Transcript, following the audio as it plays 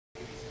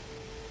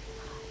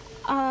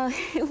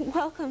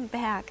Welcome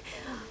back.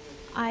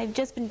 I've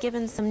just been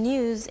given some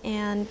news,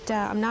 and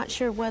I'm not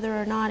sure whether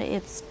or not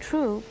it's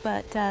true,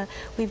 but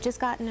we've just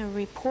gotten a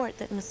report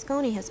that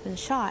Moscone has been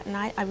shot, and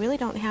I really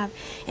don't have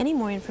any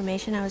more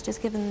information. I was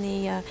just given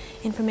the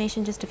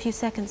information just a few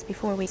seconds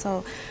before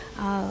so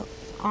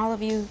all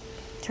of you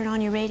turn on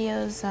your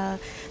radios.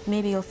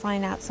 Maybe you'll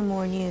find out some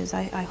more news.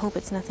 I hope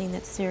it's nothing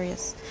that's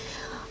serious.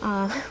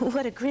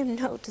 What a grim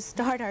note to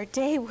start our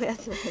day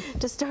with,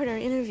 to start our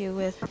interview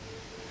with.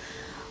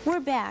 We're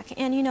back,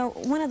 and you know,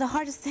 one of the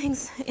hardest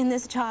things in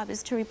this job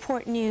is to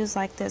report news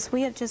like this.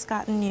 We have just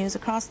gotten news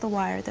across the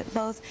wire that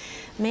both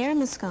Mayor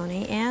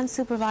Moscone and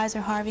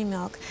Supervisor Harvey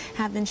Milk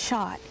have been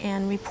shot,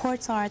 and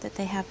reports are that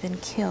they have been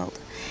killed.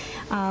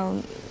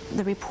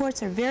 The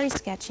reports are very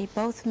sketchy.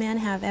 Both men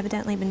have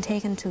evidently been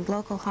taken to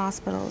local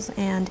hospitals,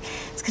 and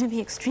it's going to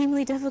be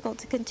extremely difficult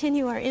to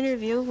continue our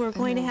interview. We're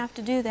going to have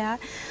to do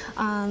that.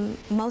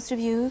 Most of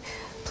you,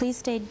 please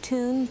stay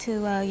tuned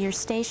to your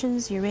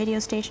stations, your radio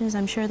stations.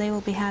 I'm sure they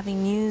will be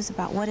having news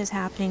about what is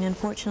happening.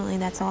 Unfortunately,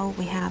 that's all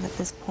we have at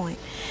this point.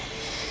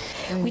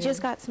 We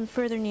just got some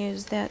further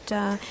news that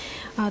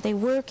they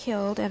were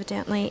killed,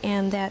 evidently,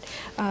 and that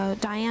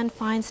Diane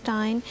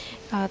Feinstein,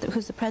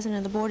 who's the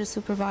president of the Board of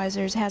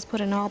Supervisors, has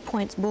put an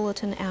all-points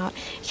bulletin out.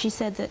 She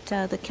said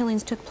that the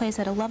killings took place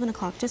at 11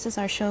 o'clock, just as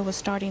our show was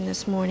starting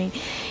this morning.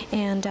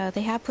 And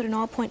they have put an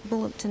all-point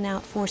bulletin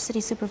out for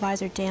City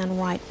Supervisor Dan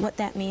White. What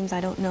that means,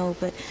 I don't know,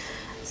 but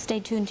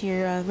stay tuned to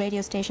your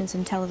radio stations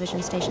and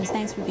television stations.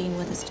 Thanks for being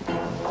with us today.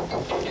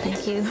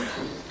 Thank you.